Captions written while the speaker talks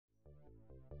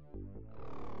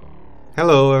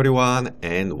Hello everyone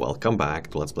and welcome back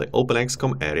to Let's Play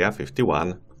OpenXcom Area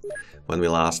 51. When we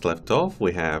last left off,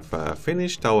 we have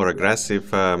finished our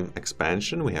aggressive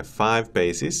expansion. We have 5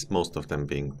 bases, most of them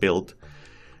being built.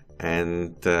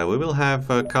 And we will have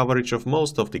coverage of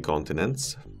most of the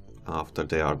continents after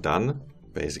they are done,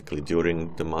 basically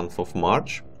during the month of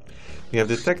March. We have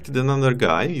detected another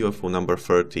guy, UFO number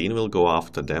 13, we'll go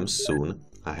after them soon.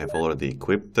 I have already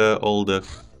equipped all the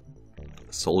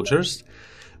soldiers.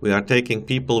 We are taking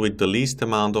people with the least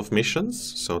amount of missions,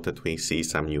 so that we see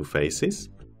some new faces.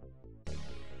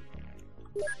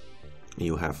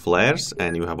 You have flares,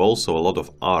 and you have also a lot of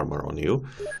armor on you,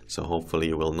 so hopefully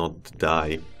you will not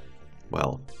die.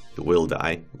 Well, you will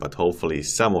die, but hopefully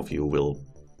some of you will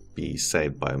be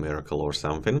saved by a miracle or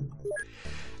something.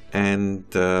 And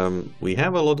we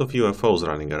have a lot of UFOs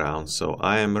running around, so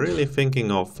I am really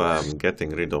thinking of getting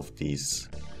rid of these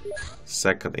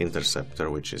second interceptor,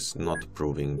 which is not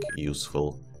proving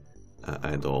useful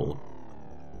at all,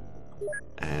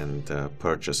 and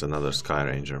purchase another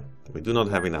Skyranger. We do not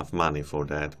have enough money for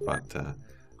that, but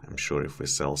I'm sure if we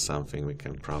sell something we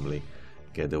can probably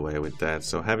get away with that.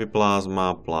 So heavy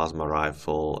plasma, plasma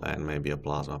rifle, and maybe a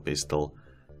plasma pistol.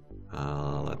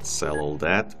 Let's sell all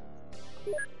that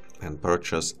and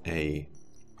purchase a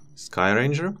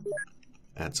Skyranger.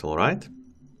 That's alright.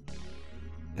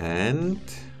 And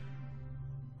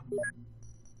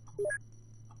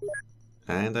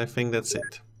I think that's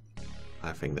it.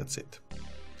 I think that's it.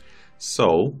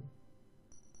 So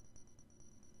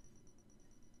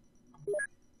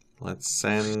let's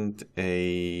send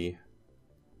a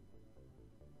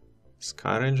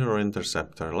Skyranger or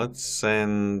Interceptor. Let's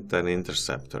send an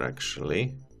Interceptor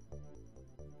actually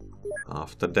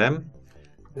after them,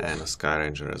 and a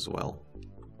Skyranger as well.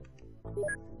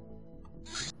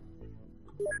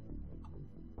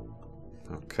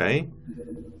 Okay.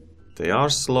 They are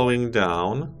slowing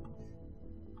down.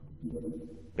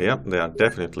 Yep, they are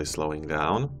definitely slowing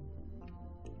down.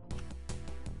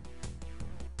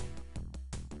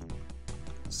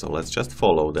 So let's just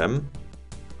follow them.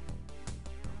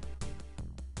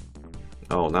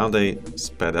 Oh, now they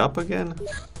sped up again?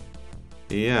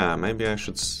 Yeah, maybe I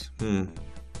should...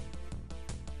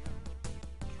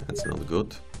 That's not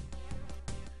good.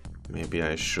 Maybe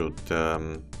I should...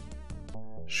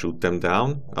 shoot them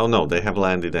down? Oh no, they have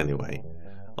landed anyway.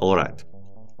 Alright,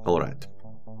 alright.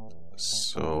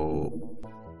 So,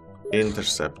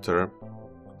 Interceptor,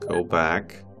 go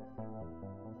back,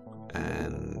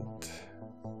 and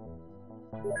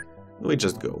we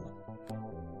just go.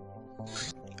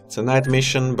 It's a night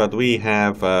mission, but we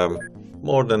have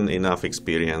more than enough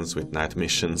experience with night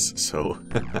missions, so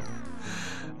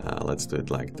let's do it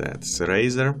like that.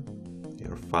 Xiraus,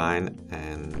 you're fine,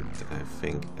 and I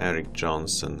think Eric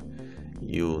Johnson,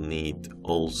 you need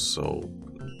also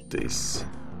this.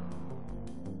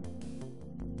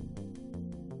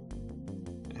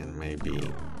 And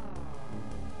maybe...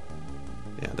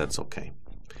 yeah, that's okay.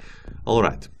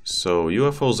 Alright, so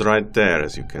UFO's right there,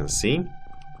 as you can see.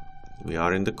 We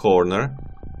are in the corner.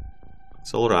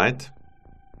 It's alright.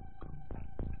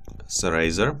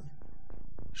 Xiraus,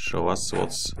 show us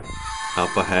what's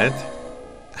up ahead.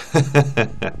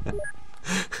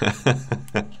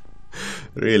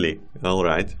 Really?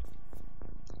 Alright.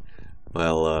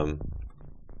 Well,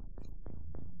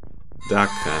 duck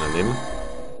anonym.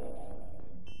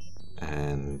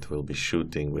 And we'll be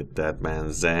shooting with that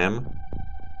man Zam.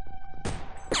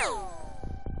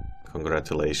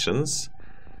 Congratulations.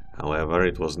 However,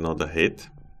 it was not a hit.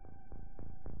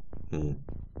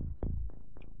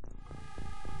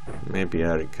 Maybe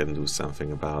Eric can do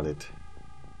something about it.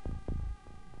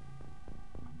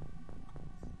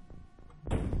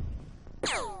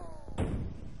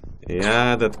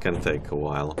 Yeah, that can take a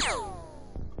while.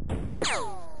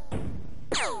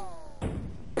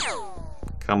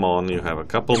 Come on, you have a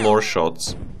couple more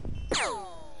shots.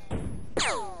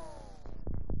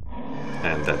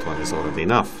 And that one is already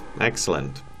enough.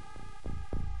 Excellent.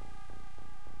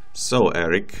 So,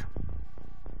 Eric,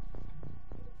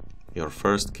 your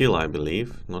first kill, I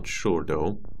believe. Not sure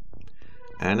though.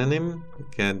 Anonym,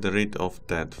 get rid of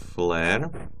that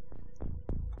flare.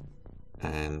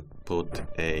 And put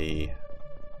a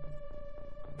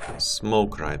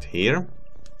smoke right here.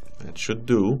 That should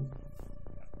do.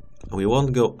 We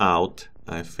won't go out,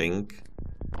 I think,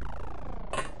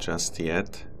 just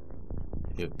yet.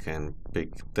 You can pick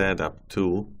that up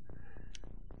too.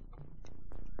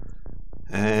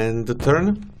 And the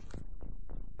turn.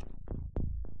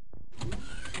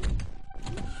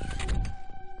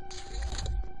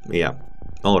 Yeah,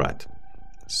 alright.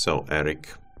 So, Eric,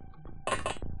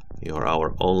 you're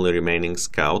our only remaining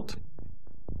scout.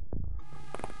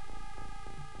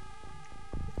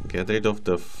 Get rid of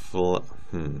the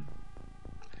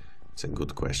It's a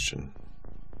good question.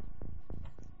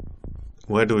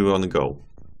 Where do we want to go?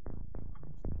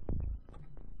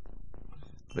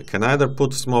 We can either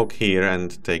put smoke here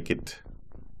and take it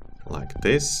like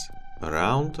this,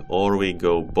 around, or we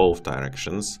go both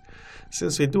directions.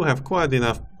 Since we do have quite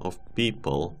enough of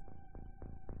people,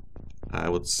 I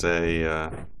would say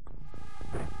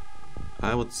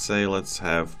let's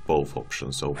have both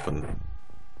options open.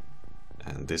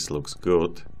 And this looks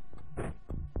good.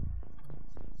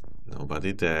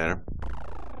 Nobody there.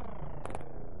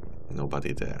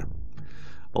 Nobody there.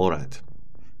 Alright.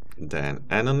 Then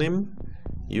anonym,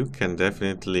 you can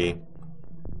definitely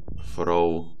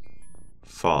throw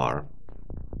far.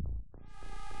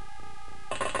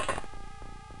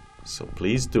 So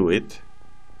please do it.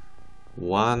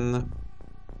 One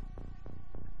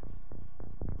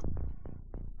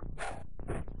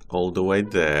all the way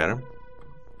there.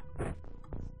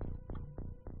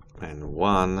 And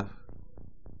one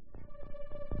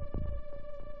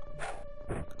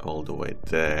all the way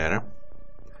there.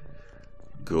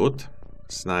 Good.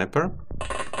 Sniper,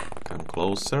 come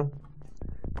closer.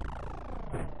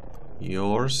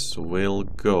 Yours will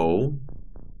go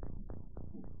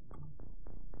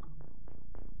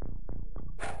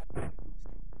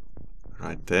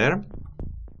right there.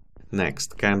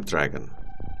 Next, Camp Dragon.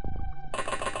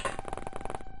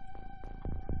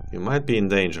 You might be in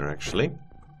danger actually.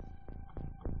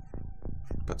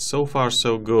 But so far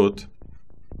so good.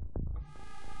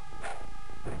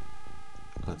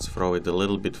 Let's throw it a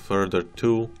little bit further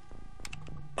too.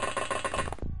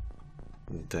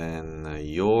 Then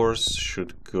yours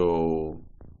should go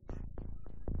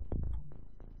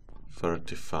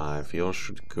 35. Yours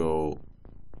should go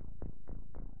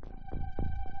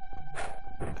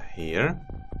here.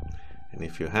 And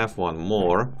if you have one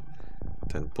more,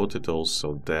 then put it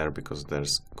also there, because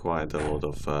there's quite a lot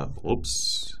of...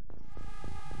 oops.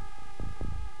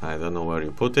 I don't know where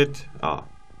you put it. Ah,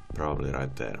 probably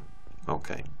right there.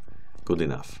 Okay, good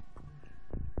enough.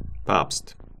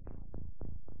 Papst.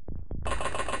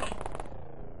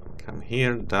 Come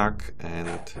here, duck,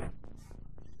 and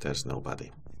there's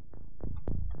nobody.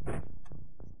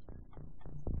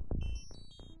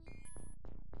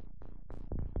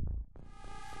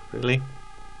 Really?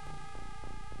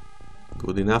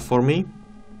 Good enough for me?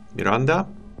 Miranda?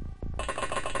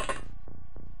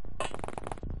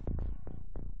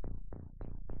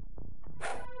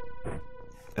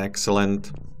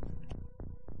 Excellent.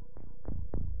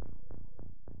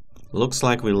 Looks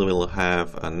like we will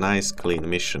have a nice clean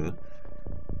mission.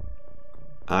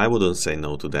 I wouldn't say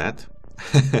no to that.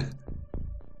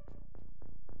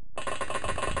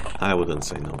 I wouldn't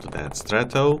say no to that.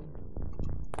 Strato.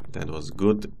 That was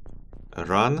good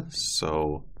run,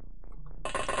 so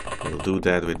we'll do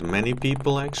that with many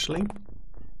people actually.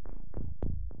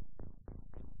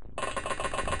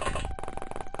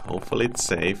 Hopefully it's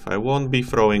safe. I won't be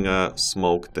throwing a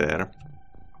smoke there.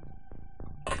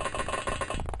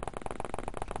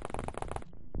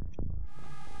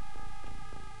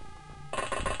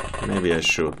 Maybe I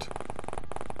should.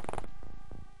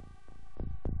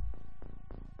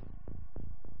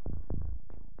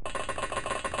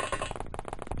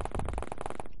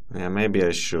 Yeah, maybe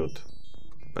I should.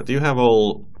 But you have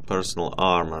all personal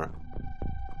armor,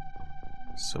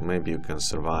 so maybe you can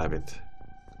survive it.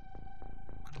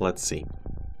 Let's see.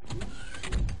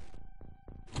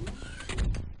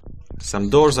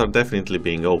 Some doors are definitely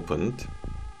being opened.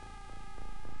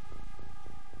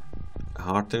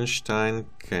 Hartenstein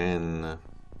can...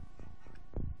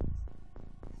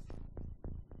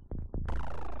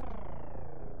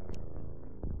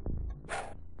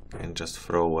 just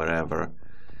throw wherever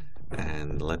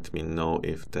and let me know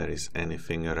if there is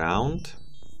anything around.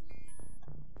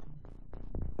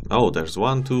 Oh, there's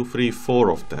 1, 2, 3, 4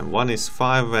 of them. One is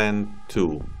 5 and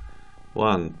 2.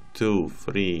 1, 2,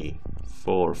 3,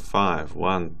 4, 5.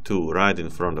 1, 2, right in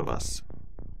front of us.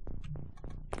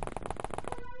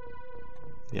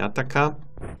 Yataka.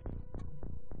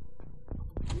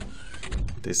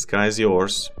 This guy's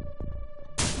yours.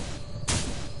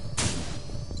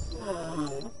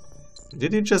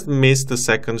 Did you just miss the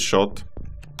second shot?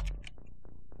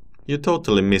 You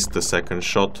totally missed the second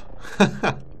shot.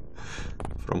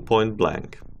 From point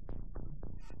blank.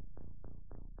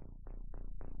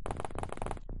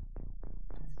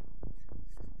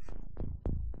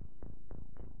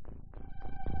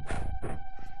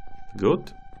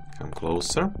 Good. Come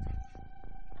closer.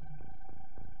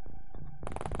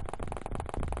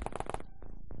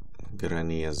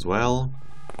 Granny as well.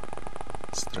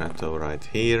 Strato right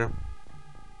here.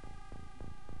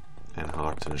 And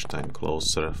Turn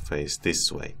closer, face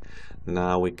this way.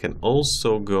 Now we can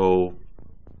also go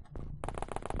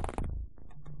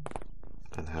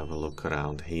and have a look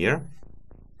around here.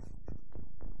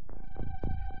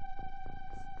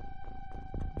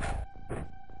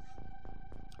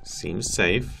 Seems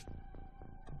safe.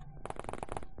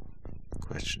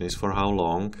 Question is for how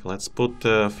long. Let's put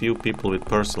a few people with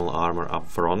personal armor up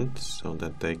front so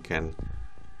that they can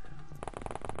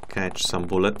catch some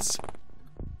bullets.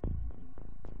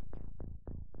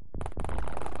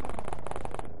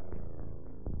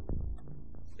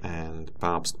 And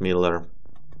Papst Miller,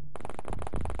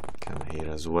 come here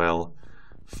as well.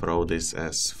 Throw this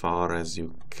as far as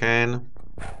you can.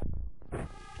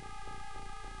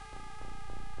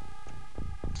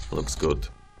 Looks good.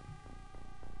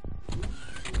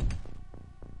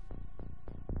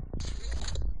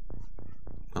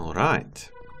 All right.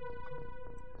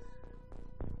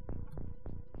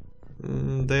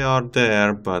 They are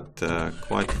there, but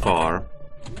quite far.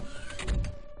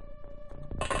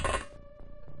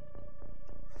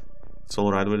 It's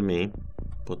all right with me.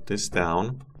 Put this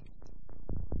down.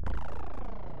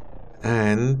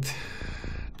 And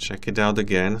check it out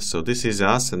again. So this is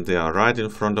us, and they are right in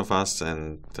front of us,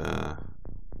 and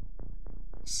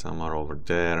some are over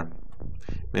there.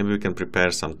 Maybe we can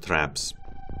prepare some traps.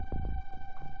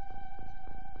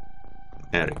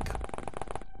 Eric.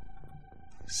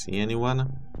 See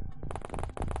anyone?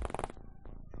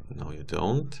 No, you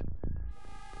don't.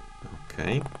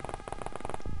 Okay.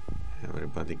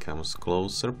 Everybody comes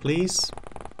closer, please.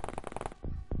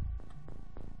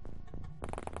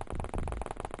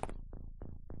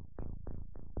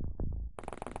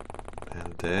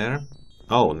 And there.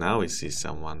 Oh, now we see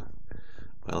someone.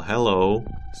 Well, hello,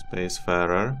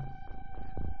 Spacefarer.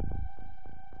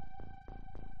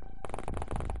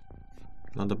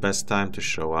 Not the best time to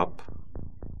show up.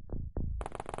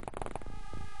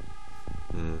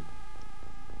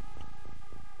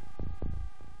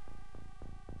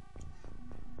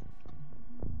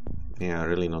 Yeah,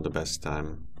 really not the best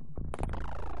time.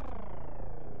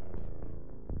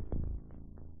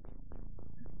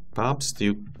 Perhaps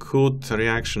you could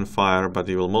reaction fire, but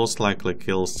you will most likely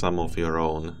kill some of your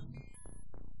own.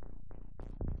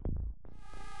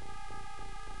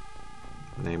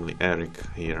 Namely Eric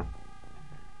here.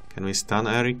 Can we stun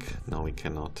Eric? No, we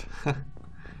cannot.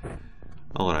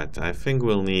 Alright, I think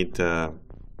we'll need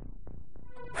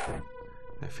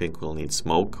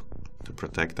smoke to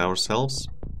protect ourselves.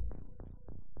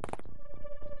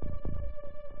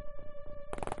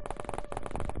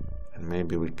 And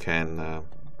maybe we can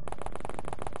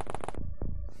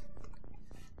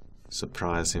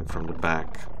surprise him from the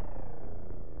back.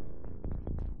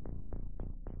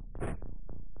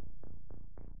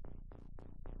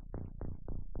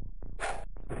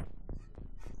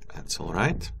 That's all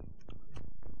right.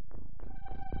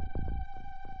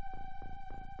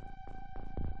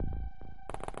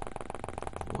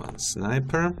 One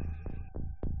sniper.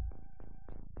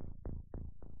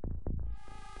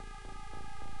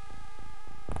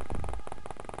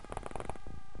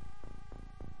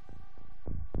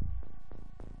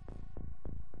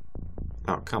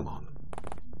 Oh, come on.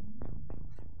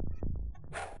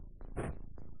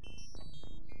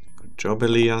 Good job,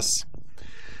 Elias.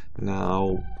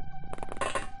 Now,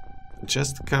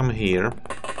 just come here.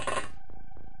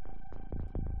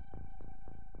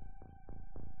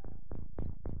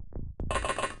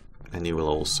 And you will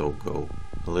also go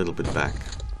a little bit back.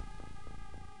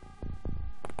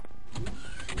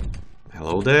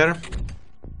 Hello there.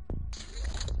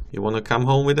 You want to come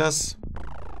home with us?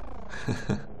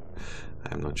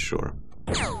 I'm not sure.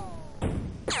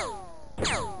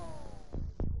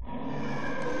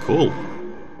 Cool.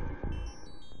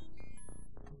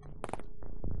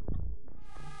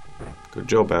 Good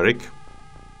job, Eric.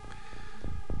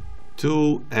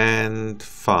 2 and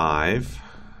 5.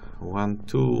 1,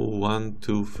 2, 1,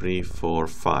 2, 3, 4,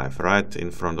 5. Right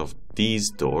in front of these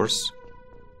doors.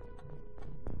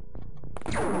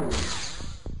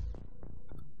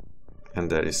 And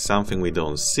there is something we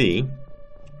don't see.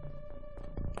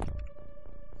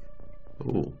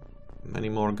 Ooh, many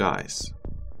more guys.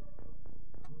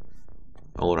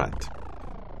 All right.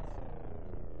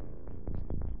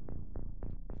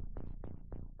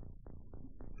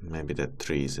 Maybe that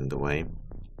tree is in the way.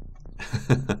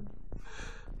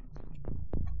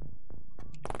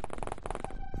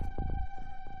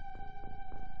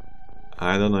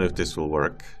 I don't know if this will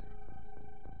work.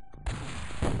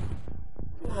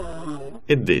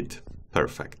 It did.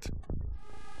 Perfect.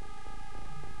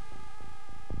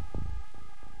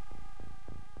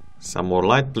 Some more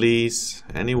light, please.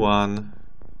 Anyone?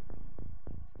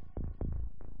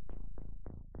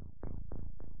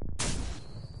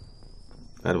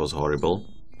 That was horrible.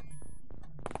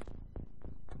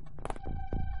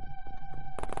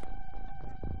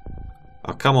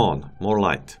 Oh, come on, more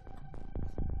light.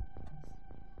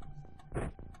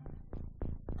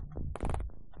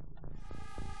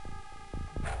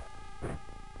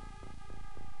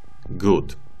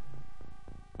 Good.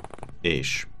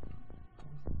 Ish.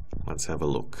 Let's have a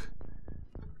look.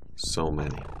 So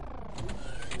many.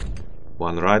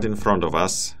 One right in front of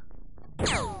us.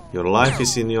 Your life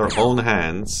is in your own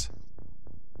hands.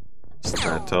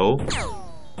 Strato.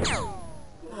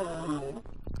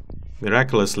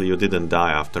 Miraculously, you didn't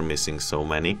die after missing so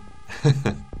many.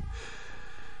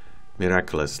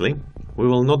 Miraculously. We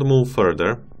will not move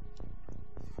further.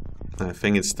 I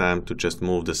think it's time to just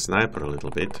move the sniper a little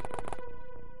bit.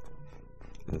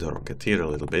 The rocketeer a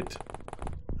little bit.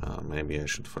 Maybe I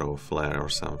should throw a flare or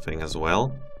something as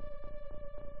well.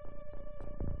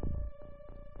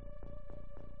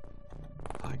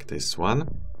 Like this one.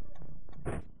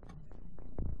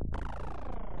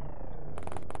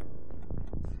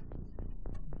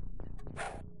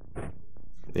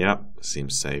 Yeah,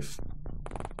 seems safe.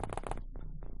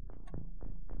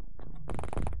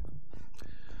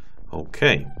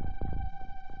 Okay.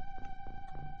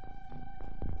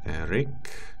 Eric.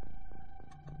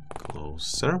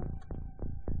 Closer.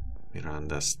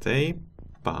 Miranda, stay.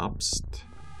 Papst.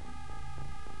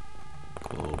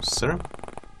 Closer.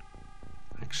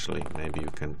 Actually, maybe you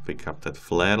can pick up that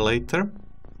flare later.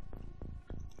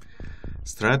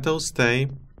 Strato, stay.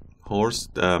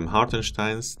 Horst,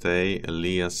 Hartenstein, stay.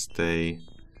 Elias, stay.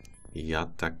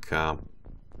 Yataka.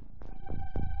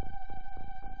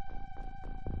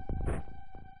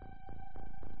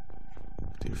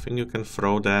 Do you think you can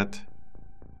throw that?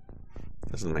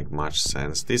 Doesn't make much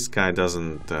sense. This guy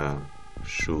doesn't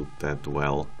shoot that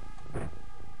well.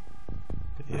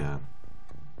 Yeah.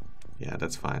 Yeah,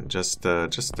 that's fine. Just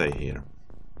stay here.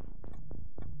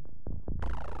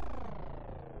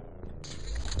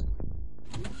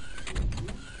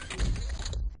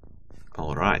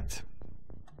 All right.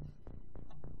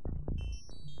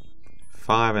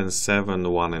 5 and 7,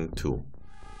 1 and 2.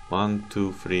 1,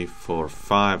 2, 3, 4,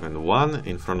 5 and 1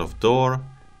 in front of door.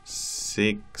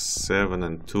 6, 7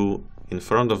 and 2 in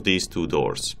front of these two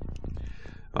doors.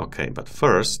 Okay, but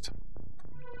first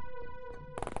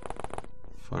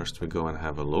we go and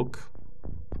have a look.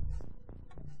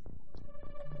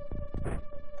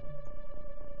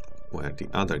 Where the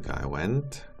other guy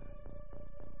went.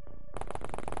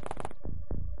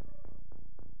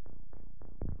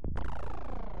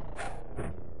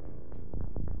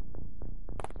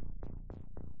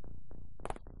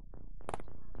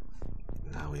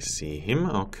 Now we see him,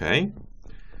 okay.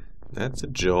 That's a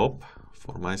job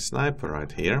for my sniper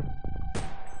right here.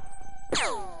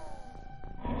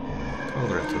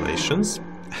 Congratulations.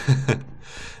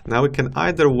 Now we can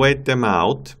either wait them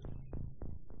out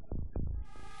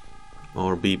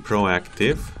or be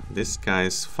proactive. This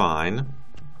guy's fine.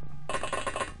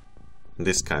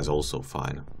 This guy's also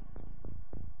fine.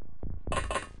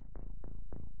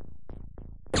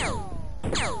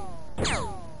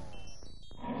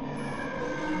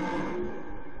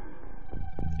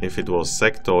 If it was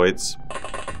sectoids,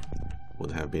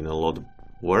 would have been a lot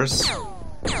worse.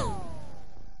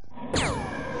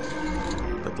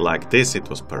 But like this, it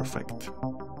was perfect.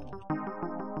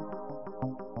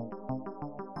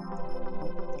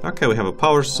 Okay, we have a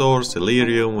power source,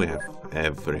 Illyrium, we have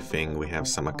everything. We have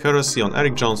some accuracy on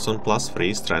Eric Johnson,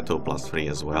 +3, Strato +3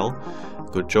 as well.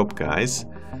 Good job, guys.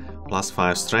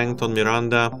 +5 strength on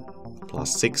Miranda,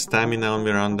 +6 stamina on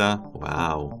Miranda.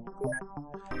 Wow.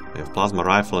 We have plasma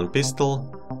rifle and pistol.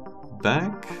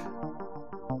 Back.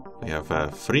 We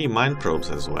have 3 mine probes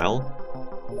as well.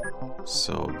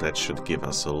 So that should give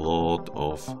us a lot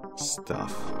of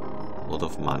stuff. A lot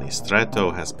of money.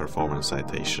 Strato has performance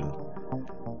citation.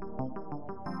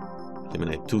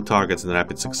 Eliminate 2 targets in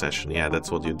rapid succession. Yeah, that's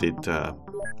what you did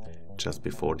just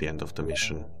before the end of the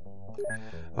mission.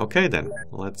 Okay then,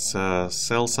 let's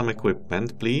sell some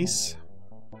equipment, please.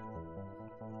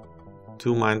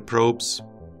 2 mine probes.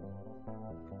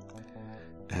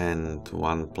 And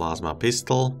 1 plasma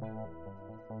pistol.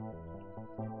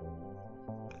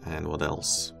 And what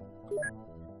else?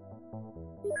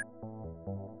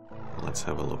 Let's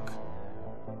have a look.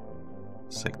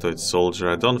 Sectoid soldier,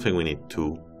 I don't think we need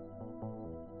 2.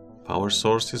 Power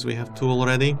sources, we have 2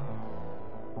 already.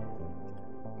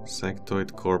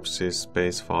 Sectoid corpses,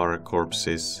 spacefarer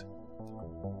corpses.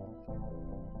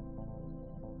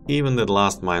 Even that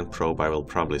last mine probe, I will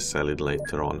probably sell it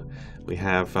later on. We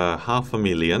have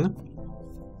 500,000.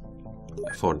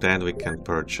 For that we can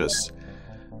purchase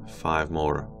 5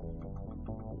 more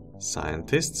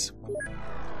scientists.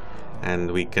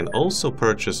 And we can also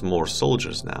purchase more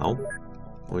soldiers now,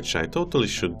 which I totally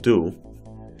should do.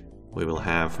 We will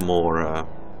have more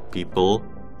people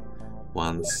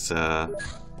once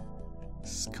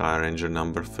Skyranger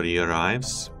number 3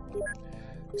 arrives.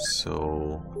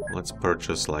 So let's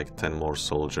purchase like 10 more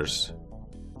soldiers.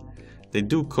 They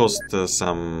do cost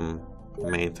some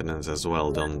maintenance as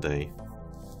well, don't they?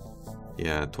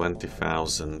 Yeah,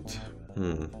 20,000.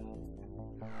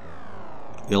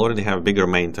 We already have bigger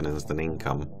maintenance than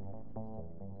income.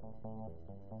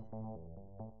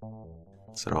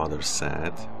 It's rather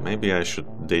sad. Maybe I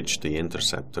should ditch the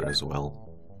interceptor as well.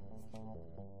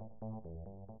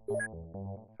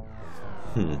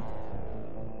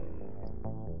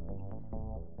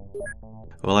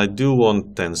 Well, I do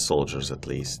want 10 soldiers at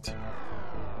least.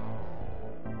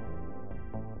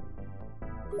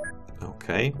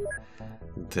 Okay.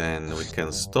 Then we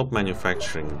can stop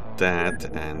manufacturing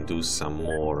that and do some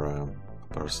more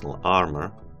personal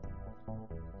armor.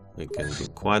 We can do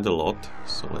quite a lot,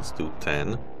 so let's do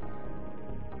 10.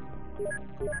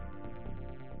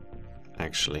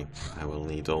 Actually, I will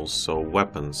need also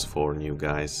weapons for new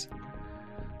guys.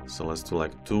 So let's do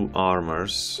like 2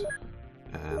 armors.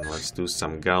 And let's do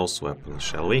some Gauss weapons,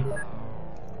 shall we?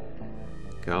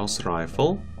 Gauss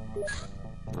rifle.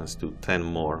 Let's do 10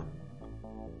 more.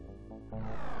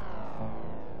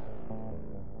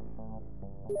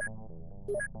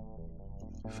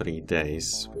 Three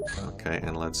days. Okay,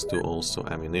 and let's do also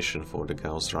ammunition for the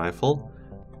Gauss rifle.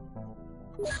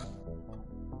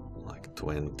 Like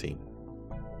 20.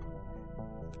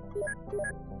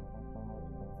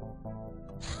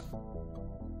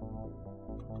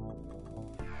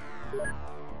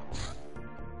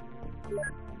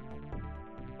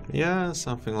 Yeah,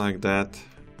 something like that.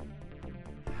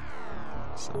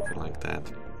 Something like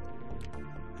that.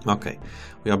 Okay,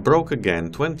 we are broke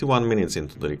again, 21 minutes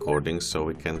into the recording, so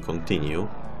we can continue.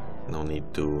 No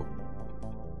need to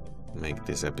make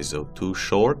this episode too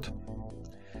short.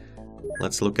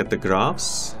 Let's look at the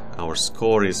graphs. Our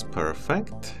score is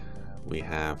perfect. We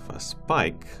have a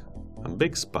spike, a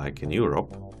big spike in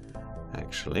Europe,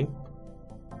 actually.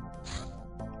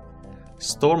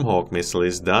 Stormhawk missile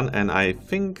is done, and I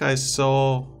think I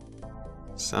saw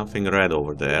something red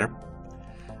over there.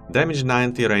 Damage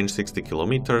 90, range 60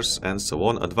 kilometers, and so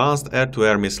on. Advanced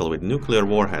air-to-air missile with nuclear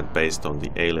warhead based on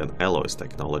the alien alloys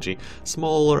technology,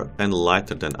 smaller and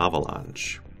lighter than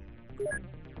Avalanche.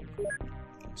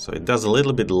 So it does a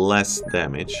little bit less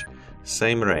damage,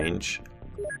 same range.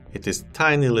 It is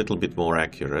tiny little bit more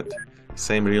accurate,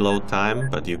 same reload time,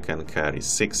 but you can carry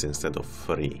 6 instead of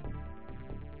 3.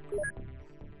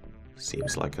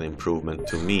 Seems like an improvement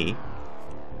to me.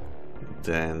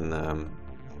 Then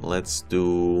let's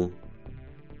do...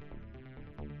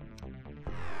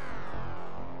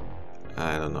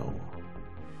 I don't know.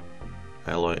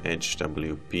 Alloy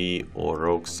HWP or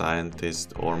Rogue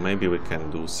Scientist, or maybe we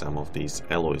can do some of these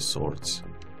alloy swords.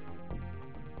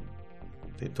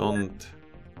 They don't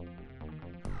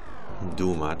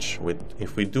do much.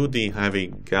 If we do the heavy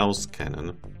Gauss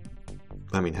cannon,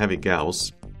 heavy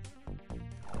Gauss,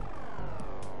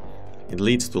 it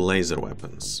leads to laser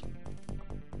weapons.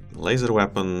 Laser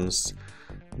weapons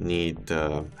need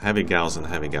heavy Gauss and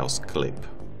heavy Gauss clip.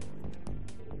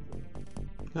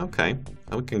 Okay,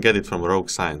 and we can get it from Rogue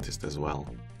Scientist as well.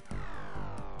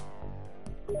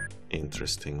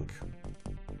 Interesting.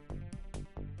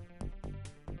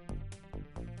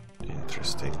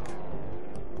 Interesting.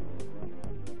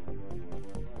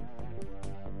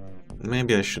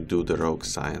 Maybe I should do the Rogue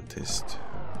Scientist.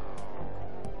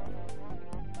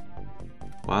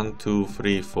 1, 2,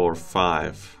 3, 4,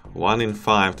 5. 1 in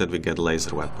 5 that we get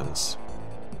laser weapons.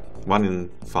 1 in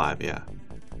 5, yeah.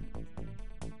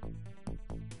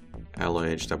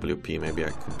 Alloy HWP, maybe I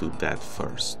could do that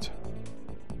first.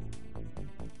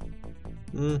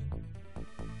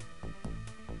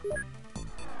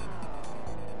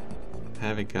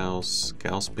 Heavy Gauss,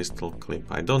 Gauss pistol clip.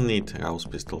 I don't need Gauss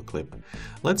pistol clip.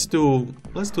 Let's do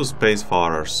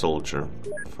Spacefarer soldier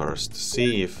first.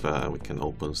 See if we can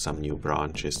open some new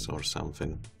branches or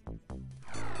something.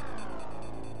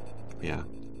 Yeah.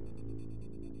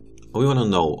 We want to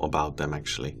know about them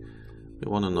actually. We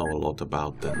want to know a lot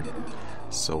about them.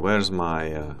 So where's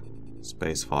my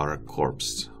Spacefarer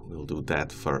corpse? We'll do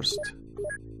that first.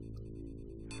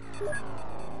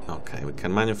 Okay, we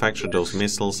can manufacture those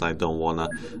missiles. I don't wanna.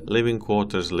 Living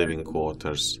quarters, living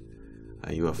quarters.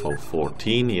 UFO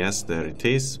 14, yes, there it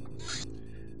is.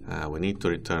 We need to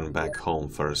return back home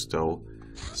first though.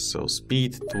 So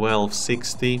speed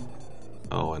 1260.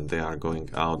 Oh, and they are going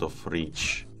out of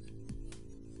reach.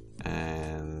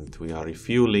 And we are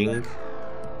refueling.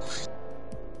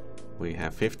 We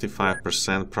have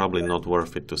 55%, probably not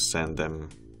worth it to send them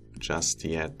just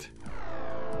yet.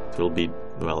 It will be,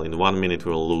 well, in 1 minute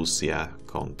we'll lose, yeah,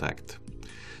 contact.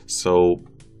 So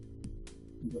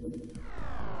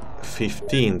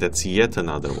 15, that's yet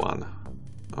another one.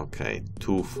 Okay,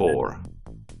 2, 4.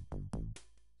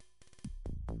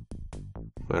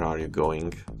 Where are you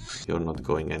going? You're not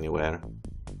going anywhere.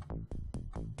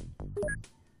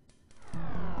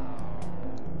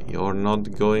 You're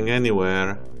not going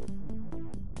anywhere.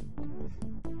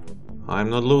 I'm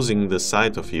not losing the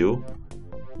sight of you.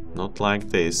 Not like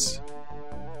this.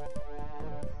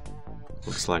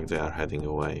 Looks like they are heading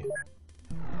away.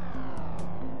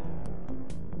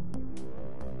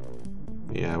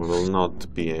 Yeah, we will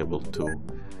not be able to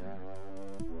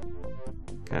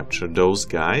capture those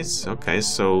guys. Okay,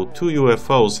 so 2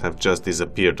 UFOs have just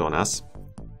disappeared on us.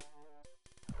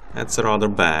 That's rather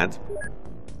bad.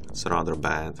 It's rather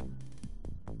bad.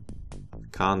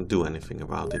 Can't do anything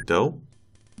about it though.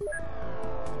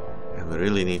 And we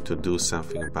really need to do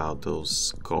something about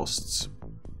those costs.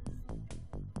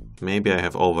 Maybe I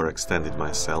have overextended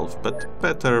myself, but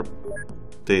better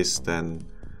this than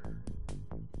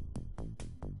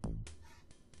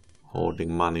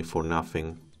hoarding money for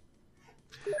nothing.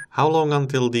 How long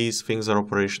until these things are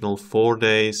operational? 4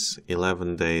 days,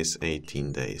 11 days,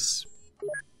 18 days.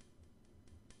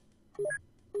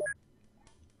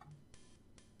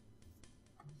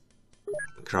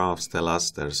 Graphs tell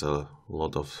us there's a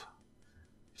lot of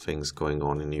things going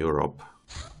on in Europe.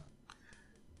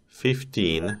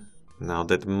 15. Now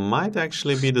that might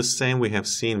actually be the same we have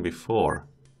seen before.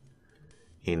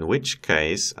 In which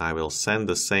case I will send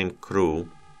the same crew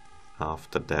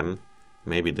after them.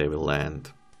 Maybe they will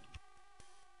land.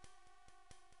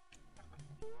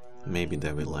 Maybe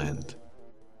they will land.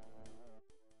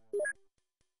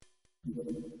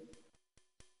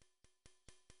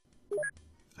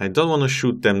 I don't want to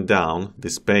shoot them down.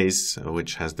 This base,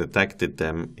 which has detected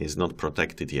them, is not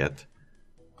protected yet.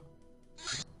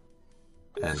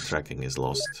 And tracking is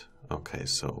lost. Okay,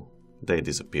 so they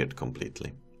disappeared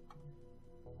completely.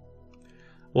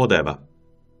 Whatever.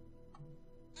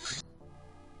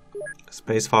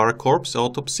 Spacefarer corpse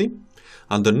autopsy.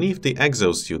 Underneath the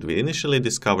exosuit, we initially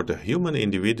discovered a human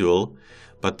individual,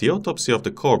 but the autopsy of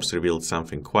the corpse revealed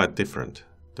something quite different.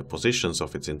 The positions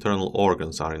of its internal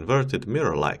organs are inverted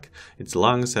mirror-like. Its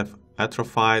lungs have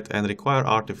atrophied and require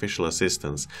artificial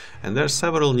assistance, and there are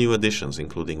several new additions,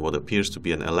 including what appears to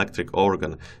be an electric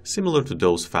organ similar to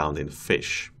those found in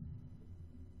fish.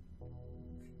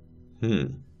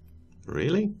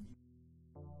 Really?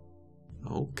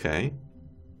 Okay.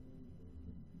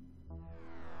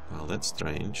 Well, that's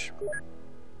strange.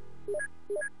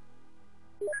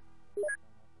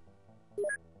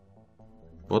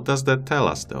 What does that tell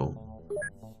us, though?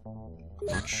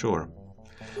 Not sure.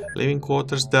 Living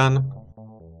quarters done.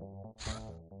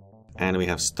 And we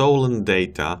have stolen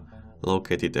data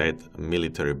located at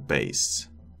military base.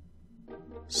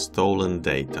 Stolen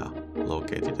data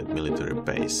located at military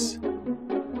base.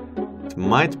 It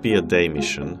might be a day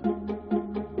mission.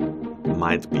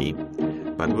 Might be.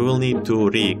 But we will need to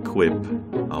re-equip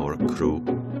our crew.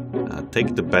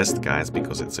 Take the best guys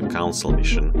because it's a council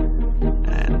mission.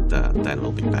 And then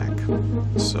we'll be back.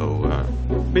 So,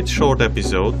 bit short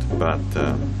episode, but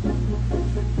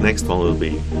next one will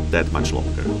be that much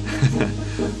longer.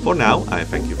 For now, I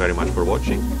thank you very much for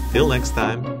watching. Till next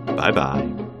time, bye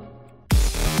bye.